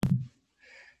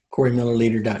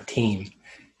CoreyMillerLeader.team.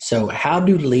 So how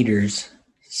do leaders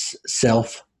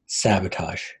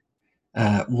self-sabotage?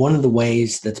 One of the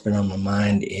ways that's been on my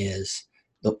mind is,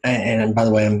 and by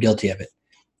the way, I'm guilty of it.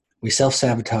 We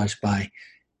self-sabotage by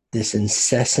this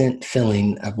incessant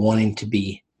feeling of wanting to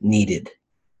be needed.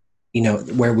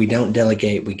 Where we don't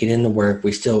delegate, we get into work,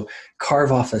 we still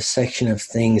carve off a section of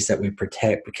things that we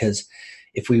protect, because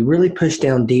if we really push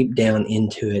down deep down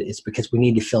into it, it's because we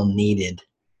need to feel needed.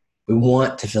 We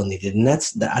want to feel needed. And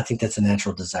I think that's a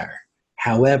natural desire.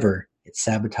 However, it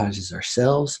sabotages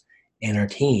ourselves and our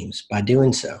teams by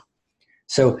doing so.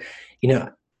 So,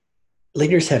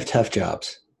 leaders have tough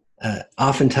jobs.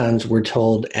 Oftentimes we're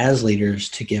told as leaders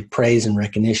to give praise and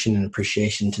recognition and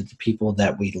appreciation to the people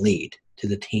that we lead, to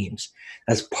the teams.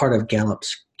 That's part of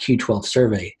Gallup's Q12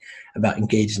 survey about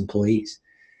engaged employees.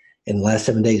 In the last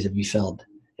 7 days, have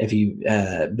you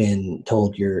been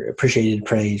told you're appreciated,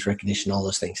 praise, recognition, all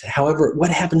those things? However, what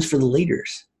happens for the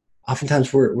leaders?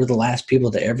 Oftentimes we're the last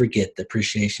people to ever get the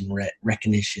appreciation,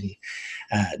 recognition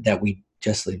that we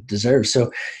justly deserve.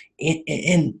 So,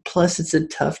 and plus it's a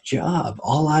tough job.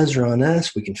 All eyes are on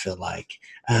us, we can feel like.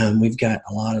 We've got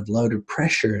a lot of load of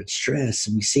pressure and stress,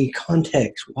 and we see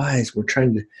context-wise, we're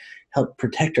trying to help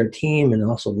protect our team and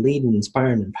also lead and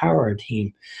inspire and empower our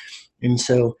team. And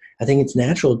so I think it's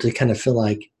natural to kind of feel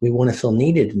like we want to feel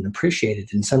needed and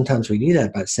appreciated. And sometimes we do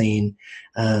that by saying,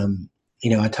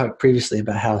 I talked previously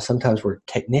about how sometimes we're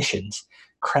technicians,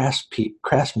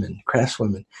 craftswomen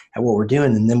at what we're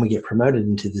doing, and then we get promoted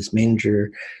into this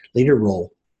manager leader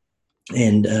role.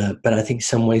 And but I think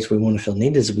some ways we want to feel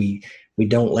needed is we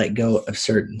don't let go of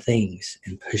certain things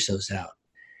and push those out.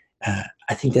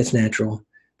 I think that's natural,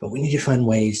 but we need to find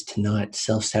ways to not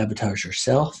self-sabotage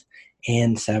ourselves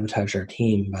and sabotage our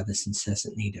team by this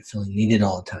incessant need of feeling needed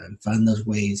all the time. Find those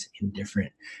ways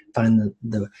find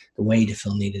the way to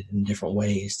feel needed in different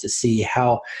ways, to see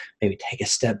how maybe take a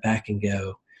step back and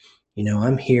go,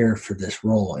 I'm here for this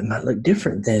role. It might look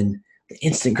different than the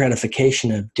instant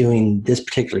gratification of doing this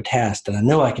particular task that I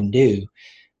know I can do,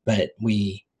 but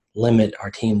we limit our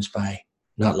teams by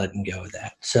not letting go of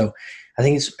that. So I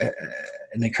think it's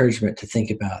an encouragement to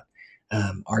think about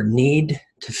our need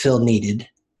to feel needed,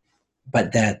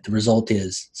 but that the result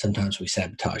is sometimes we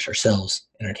sabotage ourselves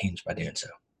and our teams by doing so.